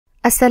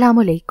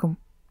अस्सलामुअलैकुम।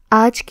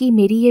 आज की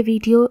मेरी ये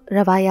वीडियो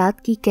रवायात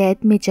की कैद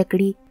में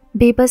जकड़ी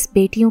बेबस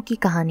बेटियों की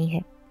कहानी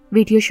है।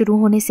 वीडियो शुरू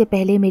होने से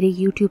पहले मेरे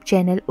YouTube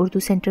channel Urdu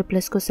centre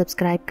plus को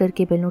सब्सक्राइब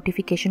करके बेल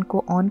नोटिफिकेशन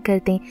को ऑन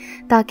कर दें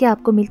ताकि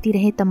आपको मिलती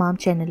रहें तमाम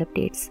चैनल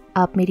अपडेट्स।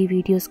 आप मेरी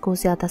वीडियोस को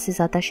ज़्यादा से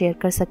ज़्यादा शेयर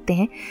कर सकते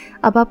हैं।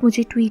 अब आप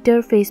मुझे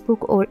ट्विटर,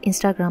 फेसबुक और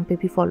इंस्टाग्राम पे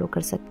भी फॉलो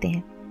कर सकते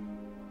हैं।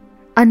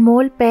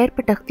 अनमोल पैर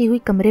पटकती हुई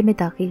कमरे में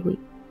दाखिल हुई।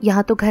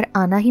 यहाँ तो घर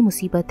आना ही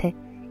मुसीबत है,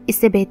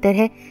 इससे बेहतर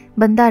है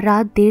बंदा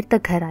रात देर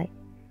तक घर आए।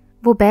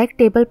 वो बैग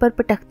टेबल पर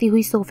पटकती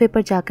हुई सोफे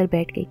पर जाकर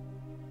बैठ गई।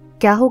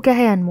 क्या हो गया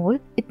है अनमोल,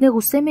 इतने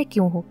गुस्से में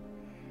क्यों हो?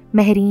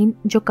 महरीन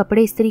जो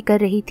कपड़े इस्त्री कर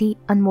रही थी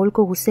अनमोल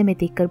को गुस्से में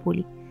देखकर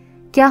बोली,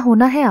 क्या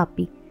होना है आप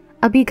भी?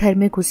 अभी घर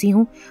में घुसी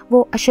हूँ,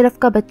 वो अशरफ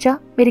का बच्चा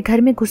मेरे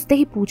घर में घुसते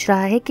ही पूछ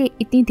रहा है कि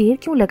इतनी देर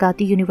क्यों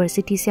लगाती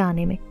यूनिवर्सिटी से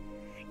आने में?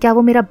 क्या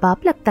वो मेरा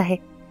बाप लगता है?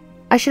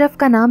 अशरफ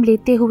का नाम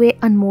लेते हुए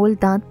अनमोल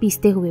दांत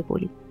पीसते हुए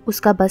बोली।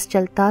 उसका बस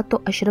चलता तो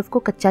अशरफ को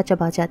कच्चा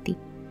चबा जाती।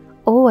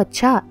 ओह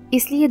अच्छा,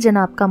 इसलिए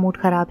जनाब का मूड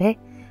खराब है।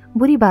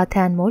 बुरी बात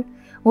है अनमोल,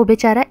 वो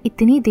बेचारा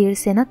इतनी देर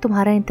से ना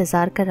तुम्हारा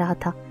इंतजार कर रहा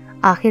था।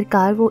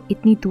 आखिरकार वो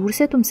इतनी दूर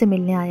से तुमसे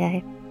मिलने आया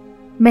है।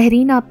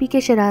 महरीन आपी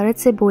के शरारत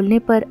से बोलने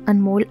पर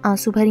अनमोल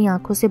आंसू भरी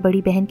आंखों से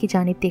बड़ी बहन की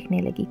जानिब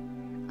देखने लगी।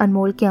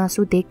 अनमोल के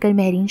आंसू देखकर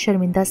महरीन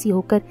शर्मिंदा सी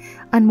होकर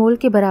अनमोल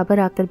के बराबर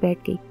आकर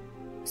बैठ गई।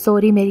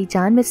 सॉरी मेरी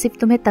जान, मैं सिर्फ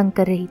तुम्हें तंग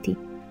कर रही थी।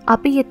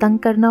 आप ही ये तंग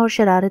करना और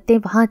शरारतें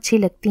वहाँ अच्छी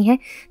लगती हैं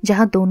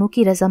जहाँ दोनों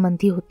की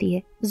रजामंदी होती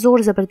है।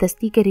 जोर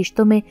ज़बरदस्ती के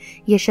रिश्तों में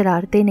ये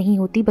शरारतें नहीं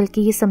होती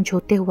बल्कि ये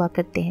समझौते हुआ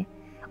करते हैं,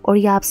 और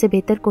ये आपसे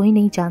बेहतर कोई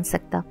नहीं जान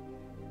सकता।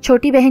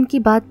 छोटी बहन की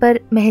बात पर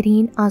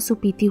महरीन आंसू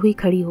पीती हुई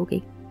खड़ी हो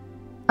गई।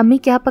 अम्मी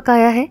क्या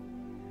पकाया है?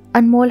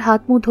 अनमोल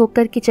हाथ मुंह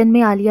धोकर किचन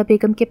में आलिया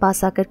बेगम के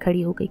पास आकर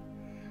खड़ी हो गई,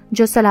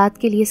 जो सलाद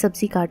के लिए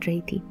सब्जी काट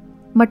रही थी।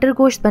 मटर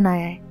गोश्त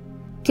बनाया है।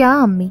 क्या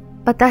अम्मी,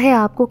 पता है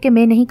आपको कि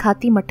मैं नहीं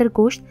खाती मटर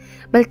गोश्त,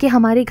 बल्कि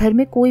हमारे घर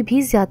में कोई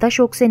भी ज्यादा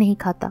शौक से नहीं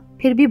खाता,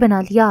 फिर भी बना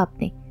लिया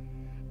आपने।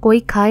 कोई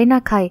खाए ना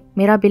खाए,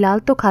 मेरा बिलाल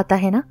तो खाता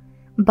है ना।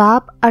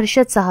 बाप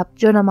अरशद साहब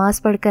जो नमाज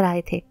पढ़कर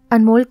आए थे।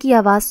 अनमोल की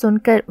आवाज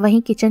सुनकर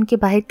वहीं किचन के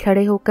बाहर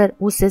खड़े होकर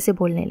गुस्से से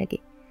बोलने लगे।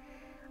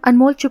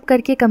 अनमोल चुप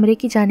करके कमरे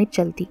की जानिब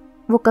चल दी।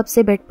 वो कब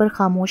से बेड पर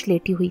खामोश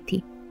लेटी हुई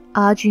थी।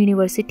 आज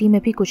यूनिवर्सिटी में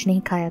भी कुछ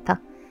नहीं खाया था,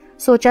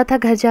 सोचा था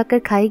घर जाकर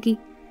खाएगी।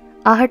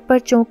 आहट पर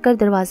चौंक कर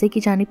दरवाजे की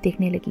जानिब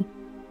देखने लगी।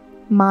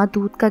 माँ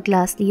दूध का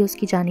गिलास लिए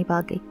उसकी जानिब आ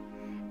गई।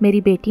 मेरी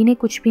बेटी ने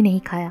कुछ भी नहीं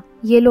खाया,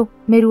 ये लो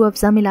मैं रूह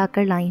अफ़ज़ा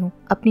मिलाकर लाई हूँ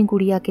अपनी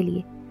गुड़िया के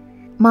लिए।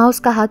 माँ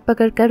उसका हाथ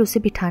पकड़कर उसे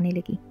बिठाने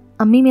लगी।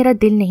 अम्मी मेरा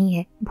दिल नहीं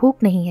है,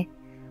 भूख नहीं है।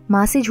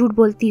 माँ से झूठ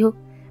बोलती हो,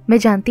 मैं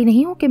जानती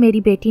नहीं हूँ कि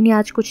मेरी बेटी ने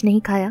आज कुछ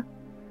नहीं खाया।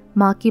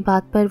 माँ की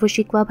बात पर वो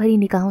शिकवा भरी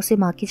निगाहों से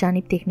माँ की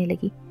जानिब देखने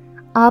लगी।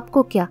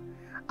 आपको क्या,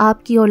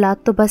 आपकी औलाद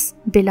तो बस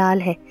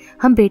बिलाल है,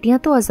 हम बेटियाँ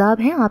तो अजाब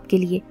हैं आपके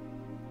लिए।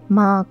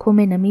 माँ आंखों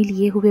में नमी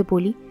लिए हुए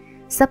बोली,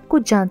 सब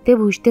कुछ जानते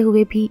बूझते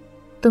हुए भी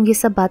तुम ये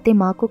सब बातें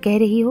माँ को कह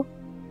रही हो?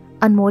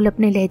 अनमोल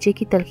अपने लहजे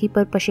की तलखी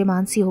पर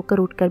पशेमान सी होकर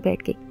उठकर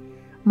बैठ गई।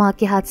 माँ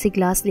के हाथ से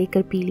गिलास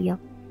लेकर पी लिया।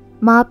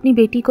 माँ अपनी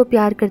बेटी को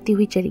प्यार करती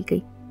हुई चली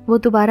गई। वो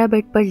दोबारा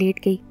बेड पर लेट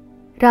गई।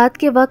 रात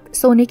के वक्त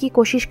सोने की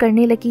कोशिश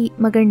करने लगी,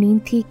 मगर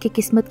नींद थी कि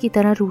किस्मत की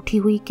तरह रूठी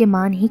हुई कि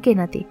मान ही के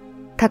न दे।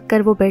 थक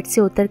कर वो बेड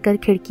से उतरकर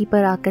खिड़की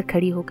पर आकर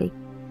खड़ी हो गई।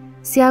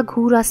 स्याह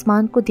घूर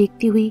आसमान को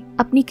देखती हुई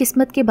अपनी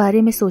किस्मत के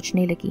बारे में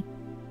सोचने लगी।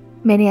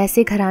 मैंने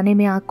ऐसे घराने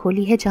में आँख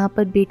खोली है जहाँ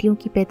पर बेटियों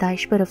की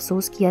पैदाइश पर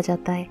अफसोस किया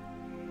जाता है।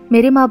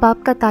 मेरे माँ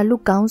बाप का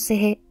ताल्लुक गांव से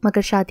है,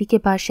 मगर शादी के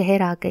बाद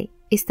शहर आ गए।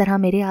 इस तरह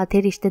मेरे आधे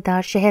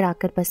रिश्तेदार शहर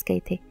आकर बस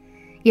गए थे।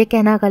 यह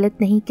कहना गलत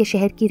नहीं कि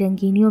शहर की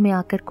रंगीनियों में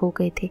आकर खो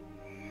गए थे,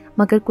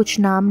 मगर कुछ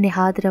नाम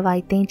नेहाद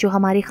रवायतें जो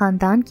हमारे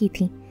ख़ानदान की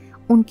थीं,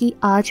 उनकी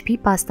आज भी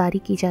पासदारी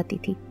की जाती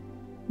थी।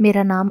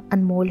 मेरा नाम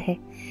अनमोल है।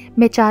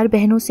 मैं 4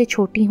 बहनों से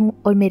छोटी हूँ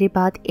और मेरे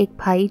बाद एक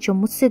भाई जो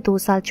मुझसे 2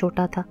 साल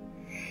छोटा था।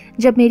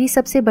 जब मेरी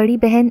सबसे बड़ी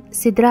बहन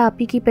सिद्रा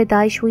आपी की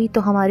पैदाइश हुई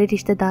तो हमारे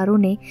रिश्तेदारों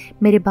ने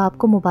मेरे बाप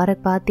को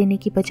मुबारकबाद देने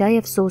की बजाय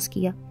अफसोस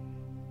किया।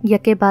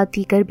 यके बाद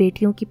दीगर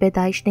बेटियों की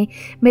पैदाइश ने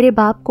मेरे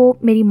बाप को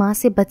मेरी माँ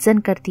से बदजन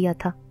कर दिया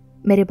था।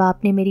 मेरे बाप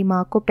ने मेरी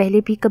माँ को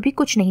पहले भी कभी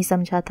कुछ नहीं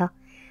समझा था।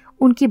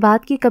 उनकी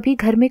बात की कभी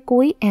घर में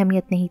कोई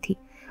अहमियत नहीं थी,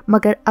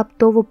 मगर अब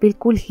तो वो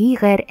बिल्कुल ही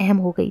गैर अहम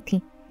हो गई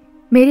थी।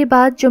 मेरे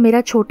बाद जो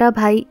मेरा छोटा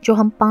भाई, जो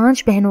हम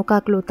 5 बहनों का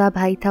अकलौता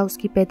भाई था,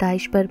 उसकी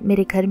पैदाइश पर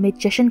मेरे घर में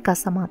जश्न का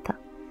समा था।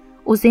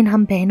 उस दिन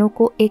हम बहनों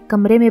को एक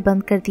कमरे में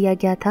बंद कर दिया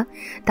गया था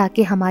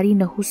ताकि हमारी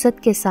नहुसत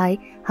के साए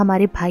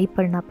हमारे भाई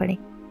पर ना पड़े।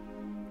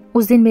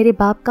 उस दिन मेरे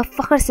बाप का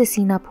फख्र से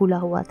सीना फूला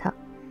हुआ था।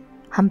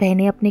 हम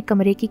बहनें अपने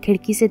कमरे की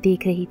खिड़की से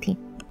देख रही थीं।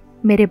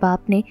 मेरे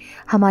बाप ने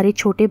हमारे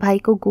छोटे भाई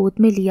को गोद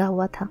में लिया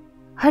हुआ था।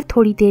 हर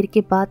थोड़ी देर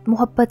के बाद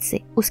मोहब्बत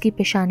से उसकी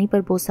पेशानी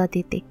पर बोसा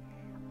देते।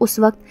 उस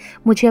वक्त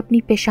मुझे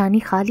अपनी पेशानी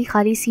खाली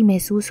खाली सी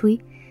महसूस हुई,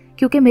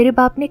 क्योंकि मेरे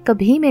बाप ने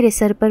कभी मेरे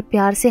सर पर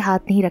प्यार से हाथ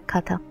नहीं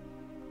रखा था।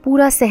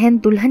 पूरा सहन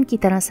दुल्हन की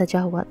तरह सजा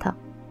हुआ था।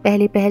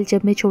 पहले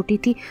जब मैं छोटी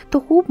थी तो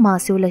खूब माँ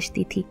से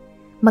उलझती थी,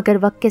 मगर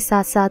वक्त के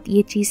साथ साथ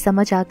ये चीज़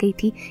समझ आ गई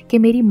थी कि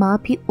मेरी माँ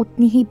भी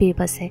उतनी ही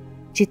बेबस है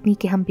जितनी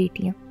कि हम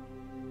बेटियाँ।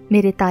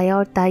 मेरे ताया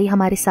और ताई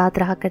हमारे साथ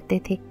रहा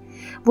करते थे।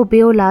 वो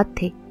बे औलाद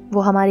थे,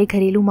 وہ ہمارے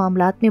گھریلو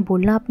معاملات میں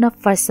بولنا اپنا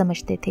فرض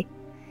سمجھتے تھے۔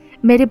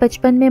 میرے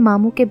بچپن میں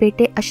ماموں کے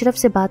بیٹے اشرف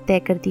سے بات طے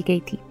کر دی گئی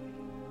تھی۔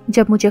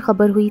 جب مجھے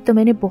خبر ہوئی تو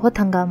میں نے بہت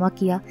ہنگامہ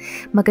کیا،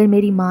 مگر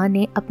میری ماں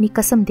نے اپنی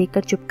قسم دے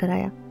کر چپ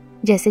کرایا۔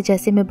 جیسے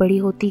جیسے میں بڑی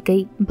ہوتی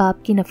گئی،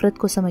 باپ کی نفرت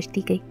کو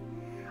سمجھتی گئی۔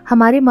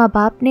 ہمارے ماں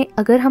باپ نے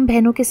اگر ہم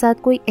بہنوں کے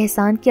ساتھ کوئی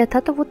احسان کیا تھا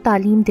تو وہ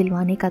تعلیم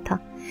دلوانے کا تھا،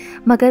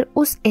 مگر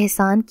اس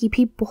احسان کی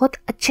بھی بہت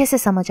اچھے سے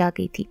سمجھ آ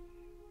گئی تھی،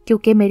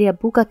 کیونکہ میرے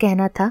ابو کا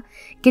کہنا تھا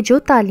کہ جو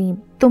تعلیم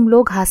تم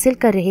لوگ حاصل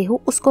کر رہے ہو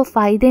اس کو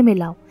فائدے میں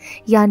لاؤ،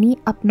 یعنی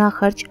اپنا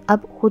خرچ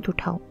اب خود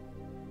اٹھاؤ۔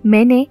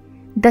 میں نے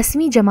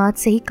 10ویں جماعت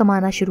سے ہی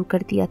کمانا شروع کر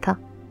دیا تھا،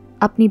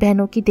 اپنی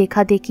بہنوں کی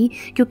دیکھا دیکھی،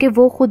 کیونکہ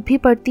وہ خود بھی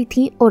پڑھتی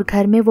تھیں اور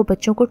گھر میں وہ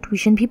بچوں کو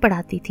ٹیوشن بھی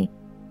پڑھاتی تھیں،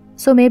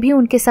 سو میں بھی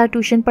ان کے ساتھ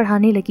ٹیوشن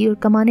پڑھانے لگی اور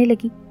کمانے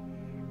لگی۔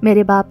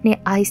 میرے باپ نے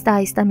آہستہ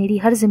آہستہ میری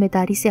ہر ذمہ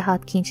داری سے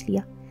ہاتھ کھینچ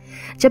لیا۔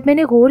 جب میں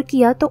نے غور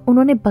کیا تو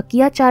انہوں نے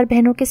بقیہ 4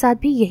 بہنوں کے ساتھ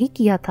بھی یہی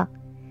کیا تھا۔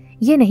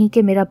 یہ نہیں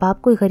کہ میرا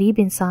باپ کوئی غریب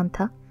انسان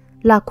تھا،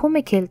 لاکھوں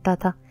میں کھیلتا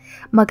تھا،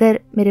 مگر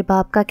میرے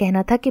باپ کا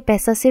کہنا تھا کہ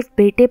پیسہ صرف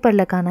بیٹے پر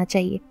لگانا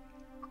چاہیے۔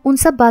 ان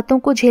سب باتوں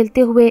کو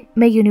جھیلتے ہوئے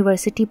میں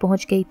یونیورسٹی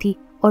پہنچ گئی تھی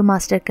اور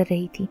ماسٹر کر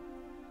رہی تھی۔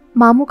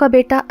 ماموں کا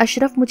بیٹا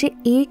اشرف مجھے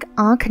ایک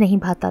آنکھ نہیں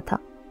بھاتا تھا۔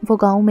 وہ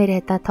گاؤں میں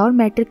رہتا تھا اور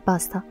میٹرک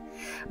پاس تھا۔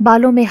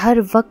 بالوں میں ہر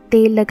وقت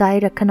تیل لگائے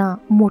رکھنا،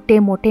 موٹے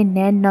موٹے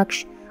نین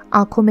نقش،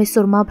 آنکھوں میں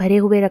سرما بھرے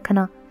ہوئے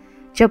رکھنا۔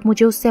 جب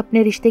مجھے اس سے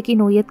اپنے رشتے کی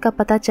نوعیت کا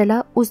پتہ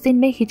چلا، اس دن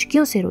میں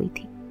ہچکیوں سے روئی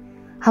تھی۔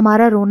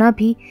 ہمارا رونا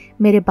بھی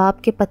میرے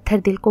باپ کے پتھر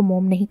دل کو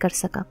موم نہیں کر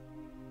سکا۔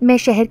 میں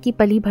شہر کی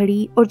پلی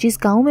بھڑی اور جس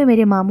گاؤں میں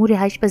میرے ماموں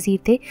رہائش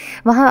پذیر تھے،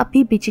 وہاں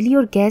ابھی بجلی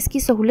اور گیس کی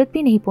سہولت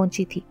بھی نہیں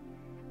پہنچی تھی۔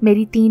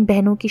 میری 3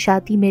 بہنوں کی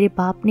شادی میرے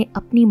باپ نے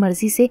اپنی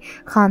مرضی سے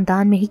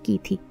خاندان میں ہی کی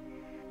تھی،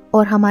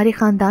 اور ہمارے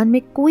خاندان میں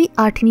کوئی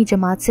 8ویں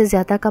جماعت سے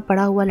زیادہ کا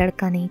پڑھا ہوا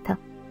لڑکا نہیں تھا۔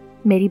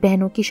 میری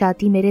بہنوں کی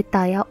شادی میرے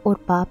تایا اور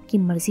باپ کی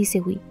مرضی سے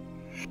ہوئی۔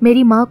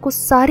 میری ماں کو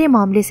سارے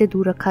معاملے سے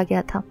دور رکھا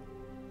گیا تھا۔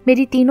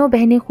 میری تینوں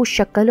بہنیں خوش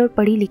شکل اور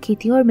پڑھی لکھی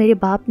تھیں، اور میرے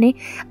باپ نے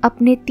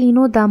اپنے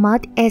تینوں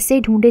داماد ایسے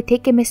ڈھونڈے تھے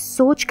کہ میں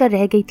سوچ کر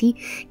رہ گئی تھی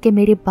کہ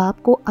میرے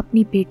باپ کو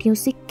اپنی بیٹیوں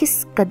سے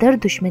کس قدر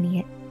دشمنی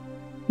ہے۔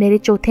 میرے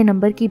چوتھے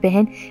نمبر کی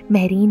بہن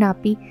مہرین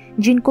آپی،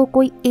 جن کو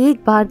کوئی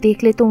ایک بار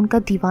دیکھ لے تو ان کا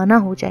دیوانہ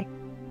ہو جائے۔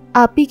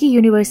 آپی کی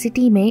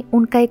یونیورسٹی میں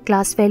ان کا ایک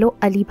کلاس فیلو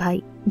علی بھائی،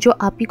 جو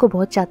آپی کو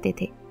بہت چاہتے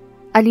تھے۔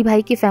 علی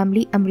بھائی کی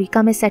فیملی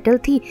امریکہ میں سیٹل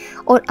تھی،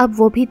 اور اب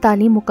وہ بھی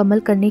تعلیم مکمل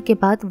کرنے کے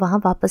بعد وہاں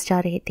واپس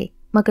جا رہے تھے،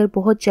 مگر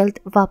بہت جلد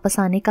واپس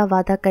آنے کا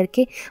وعدہ کر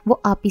کے وہ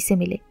آپی سے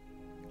ملے۔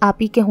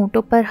 آپی کے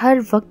ہونٹوں پر ہر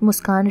وقت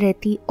مسکان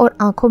رہتی اور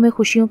آنکھوں میں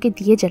خوشیوں کے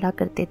دیے جلا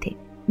کرتے تھے۔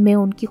 میں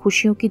ان کی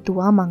خوشیوں کی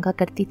دعا مانگا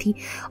کرتی تھی،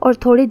 اور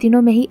تھوڑے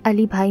دنوں میں ہی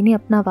علی بھائی نے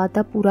اپنا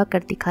وعدہ پورا کر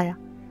دکھایا۔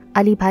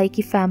 علی بھائی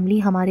کی فیملی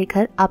ہمارے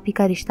گھر آپی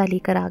کا رشتہ لے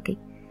کر آ گئی۔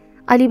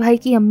 علی بھائی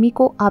کی امی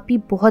کو آپی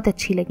بہت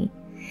اچھی لگی۔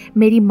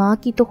 میری ماں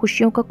کی تو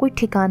خوشیوں کا کوئی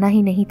ٹھکانہ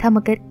ہی نہیں تھا،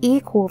 مگر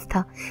ایک خوف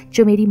تھا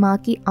جو میری ماں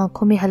کی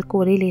آنکھوں میں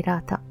ہلکورے لے رہا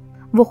تھا۔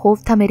 وہ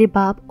خوف تھا میرے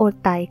باپ اور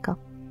تائے کا۔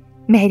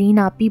 مہرین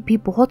آپی بھی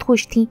بہت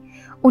خوش تھیں،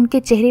 ان کے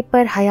چہرے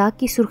پر حیا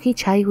کی سرخی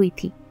چھائی ہوئی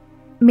تھی۔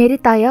 میرے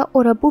تایا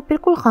اور ابو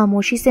بالکل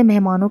خاموشی سے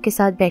مہمانوں کے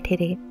ساتھ بیٹھے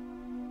رہے۔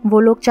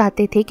 وہ لوگ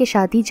چاہتے تھے کہ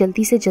شادی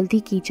جلدی سے جلدی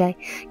کی جائے،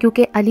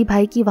 کیونکہ علی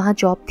بھائی کی وہاں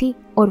جاب تھی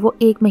اور وہ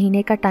 1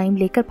 مہینے کا ٹائم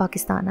لے کر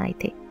پاکستان آئے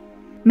تھے۔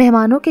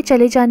 مہمانوں کے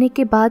چلے جانے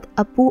کے بعد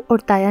ابو اور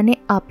تایا نے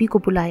آپی کو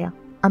بلایا۔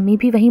 امی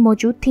بھی وہیں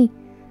موجود تھیں۔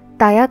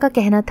 تایا کا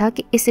کہنا تھا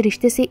کہ اس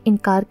رشتے سے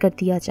انکار کر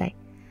دیا جائے۔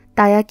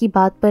 تایا کی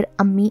بات پر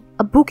امی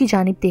ابو کی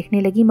جانب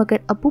دیکھنے لگی، مگر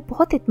ابو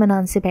بہت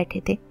اطمینان سے بیٹھے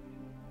تھے۔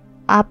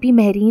 آپی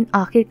مہرین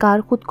آخر کار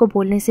خود کو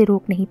بولنے سے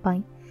روک نہیں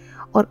پائیں،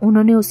 اور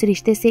انہوں نے اس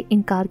رشتے سے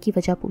انکار کی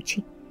وجہ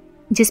پوچھی،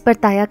 جس پر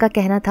تایا کا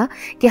کہنا تھا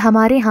کہ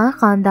ہمارے ہاں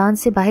خاندان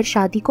سے باہر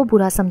شادی کو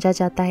برا سمجھا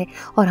جاتا ہے،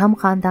 اور ہم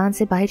خاندان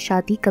سے باہر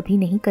شادی کبھی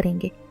نہیں کریں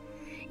گے۔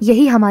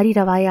 یہی ہماری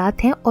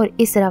روایات ہیں اور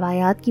اس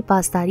روایات کی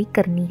پاسداری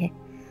کرنی ہے۔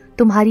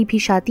 تمہاری بھی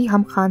شادی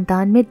ہم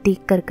خاندان میں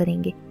دیکھ کر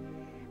کریں گے۔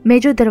 میں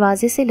جو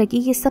دروازے سے لگی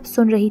یہ سب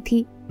سن رہی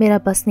تھی، میرا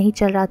بس نہیں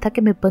چل رہا تھا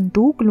کہ میں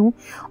بندوق لوں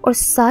اور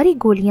ساری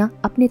گولیاں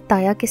اپنے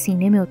تایا کے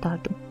سینے میں اتار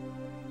دوں۔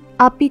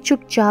 آپی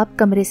چپ چاپ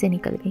کمرے سے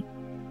نکل گئی۔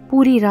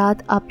 پوری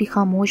رات آپی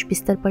خاموش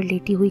بستر پر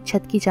لیٹی ہوئی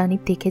چھت کی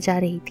جانب دیکھے جا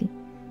رہی تھی۔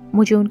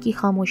 مجھے ان کی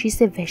خاموشی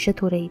سے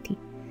وحشت ہو رہی تھی۔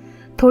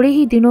 تھوڑے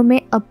ہی دنوں میں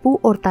ابو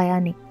اور تایا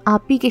نے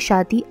آپی کی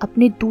شادی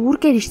اپنے دور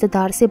کے رشتہ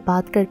دار سے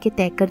بات کر کے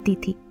طے کر دی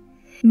تھی۔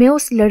 میں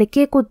اس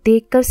لڑکے کو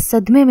دیکھ کر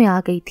صدمے میں آ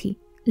گئی تھی۔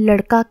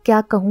 لڑکا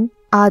کیا کہوں،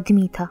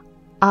 آدمی تھا،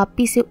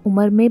 آپی سے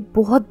عمر میں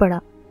بہت بڑا،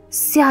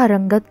 سیاہ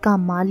رنگت کا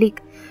مالک،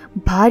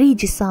 بھاری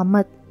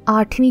جسامت،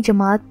 8ویں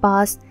جماعت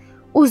پاس۔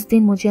 اس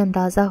دن مجھے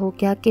اندازہ ہو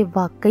گیا کہ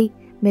واقعی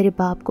میرے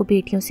باپ کو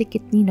بیٹیوں سے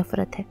کتنی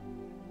نفرت ہے۔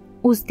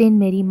 اس دن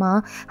میری ماں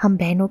ہم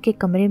بہنوں کے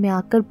کمرے میں آ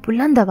کر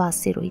بلند آواز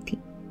سے روئی تھی۔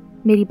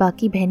 میری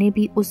باقی بہنیں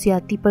بھی اس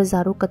زیادتی پر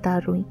زاروں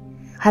قطار روئیں،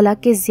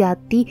 حالانکہ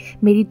زیادتی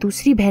میری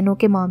دوسری بہنوں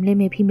کے معاملے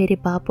میں بھی میرے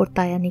باپ اور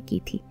تایا نے کی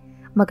تھی،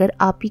 مگر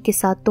آپی کے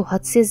ساتھ تو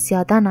حد سے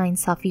زیادہ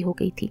ناانصافی ہو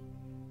گئی تھی۔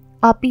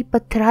 آپی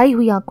پتھرائی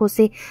ہوئی آنکھوں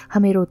سے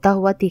ہمیں روتا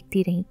ہوا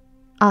دیکھتی رہیں۔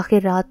 آخر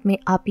رات میں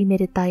آپی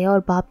میرے تایا اور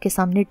باپ کے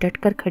سامنے ڈٹ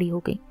کر کھڑی ہو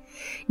گئی،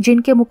 جن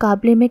کے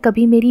مقابلے میں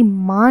کبھی میری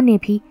ماں نے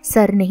بھی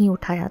سر نہیں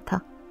اٹھایا تھا۔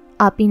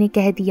 آپی نے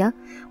کہہ دیا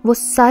وہ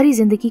ساری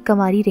زندگی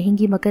کنواری رہیں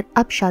گی مگر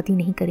اب شادی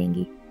نہیں کریں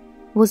گی۔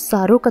 وہ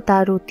زاروں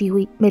قطار روتی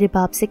ہوئی میرے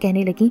باپ سے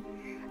کہنے لگی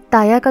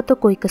تایا کا تو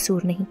کوئی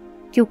قصور نہیں،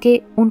 کیونکہ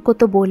ان کو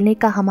تو بولنے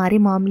کا ہمارے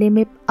معاملے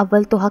میں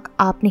اول تو حق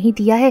آپ نے ہی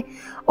دیا ہے،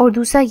 اور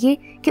دوسرا یہ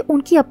کہ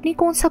ان کی اپنی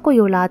کون سا کوئی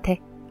اولاد ہے۔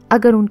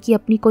 اگر ان کی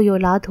اپنی کوئی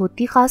اولاد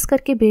ہوتی، خاص کر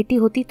کے بیٹی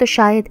ہوتی، تو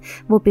شاید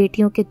وہ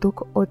بیٹیوں کے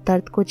دکھ اور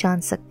درد کو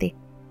جان سکتے۔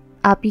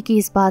 آپی کی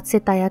اس بات سے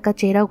تایا کا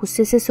چہرہ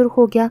غصے سے سرخ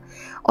ہو گیا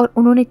اور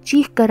انہوں نے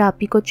چیخ کر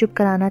آپی کو چپ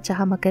کرانا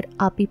چاہا، مگر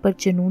آپی پر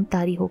جنون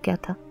طاری ہو گیا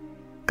تھا۔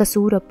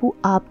 قصور ابو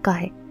آپ کا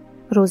ہے،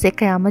 روز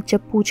قیامت جب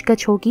پوچھ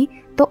گچھ ہوگی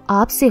تو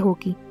آپ سے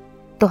ہوگی،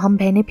 تو ہم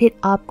بہنیں پھر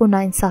آپ کو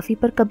ناانصافی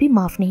پر کبھی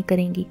معاف نہیں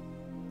کریں گی۔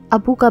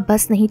 ابو کا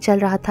بس نہیں چل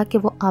رہا تھا کہ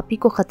وہ آپی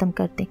کو ختم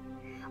کر دیں۔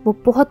 وہ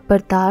بہت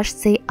برداشت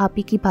سے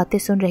آپی کی باتیں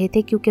سن رہے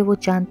تھے، کیونکہ وہ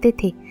جانتے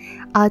تھے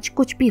آج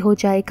کچھ بھی ہو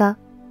جائے گا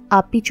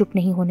آپی چپ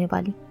نہیں ہونے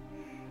والی۔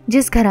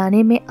 جس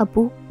گھرانے میں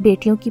ابو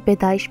بیٹیوں کی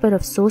پیدائش پر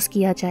افسوس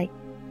کیا جائے،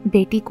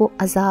 بیٹی کو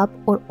عذاب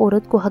اور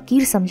عورت کو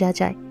حقیر سمجھا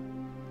جائے۔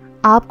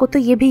 آپ کو تو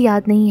یہ بھی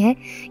یاد نہیں ہے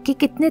کہ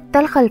کتنے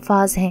تلخ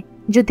الفاظ ہیں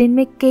جو دن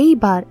میں کئی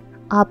بار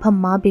آپ ہم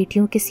ماں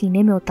بیٹیوں کے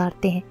سینے میں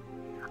اتارتے ہیں۔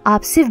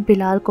 آپ صرف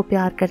بلال کو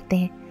پیار کرتے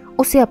ہیں،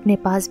 اسے اپنے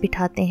پاس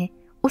بٹھاتے ہیں،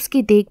 اس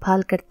کی دیکھ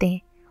بھال کرتے ہیں،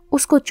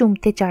 اس کو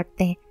چومتے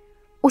چاٹتے ہیں،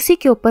 اسی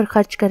کے اوپر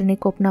خرچ کرنے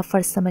کو اپنا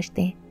فرض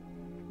سمجھتے ہیں۔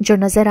 جو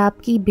نظر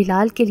آپ کی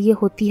بلال کے لیے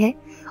ہوتی ہے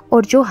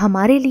اور جو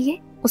ہمارے لیے،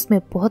 اس میں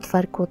بہت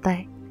فرق ہوتا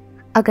ہے۔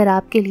 اگر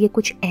آپ کے لیے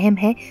کچھ اہم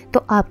ہے تو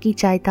آپ کی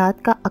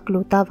جائیداد کا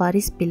اکلوتا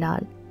وارث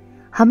بلال۔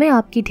 ہمیں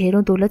آپ کی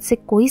ڈھیروں دولت سے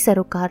کوئی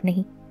سروکار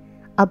نہیں۔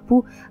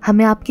 ابو،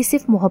 ہمیں آپ کی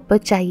صرف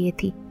محبت چاہیے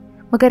تھی،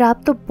 مگر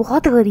آپ تو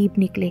بہت غریب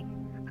نکلے۔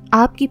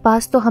 آپ کے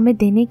پاس تو ہمیں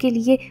دینے کے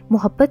لیے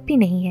محبت بھی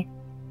نہیں ہے۔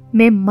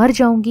 میں مر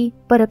جاؤں گی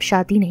پر اب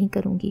شادی نہیں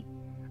کروں گی۔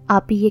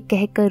 آپ یہ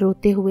کہہ کر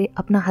روتے ہوئے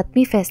اپنا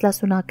حتمی فیصلہ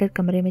سنا کر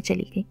کمرے میں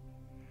چلی گئی۔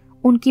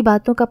 ان کی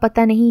باتوں کا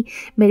پتہ نہیں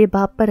میرے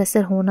باپ پر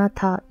اثر ہونا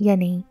تھا یا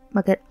نہیں،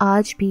 مگر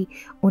آج بھی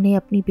انہیں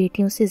اپنی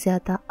بیٹیوں سے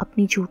زیادہ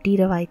اپنی جھوٹی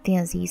روایتیں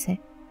عزیز ہیں۔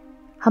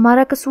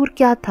 ہمارا قصور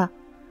کیا تھا؟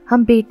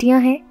 ہم بیٹیاں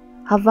ہیں،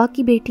 حوا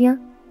کی بیٹیاں،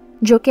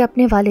 جو کہ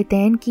اپنے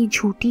والدین کی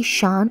جھوٹی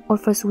شان اور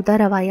فرسودہ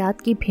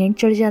روایات کی بھینٹ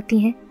چڑھ جاتی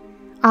ہیں۔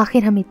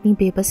 آخر ہم اتنی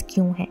بے بس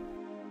کیوں ہیں؟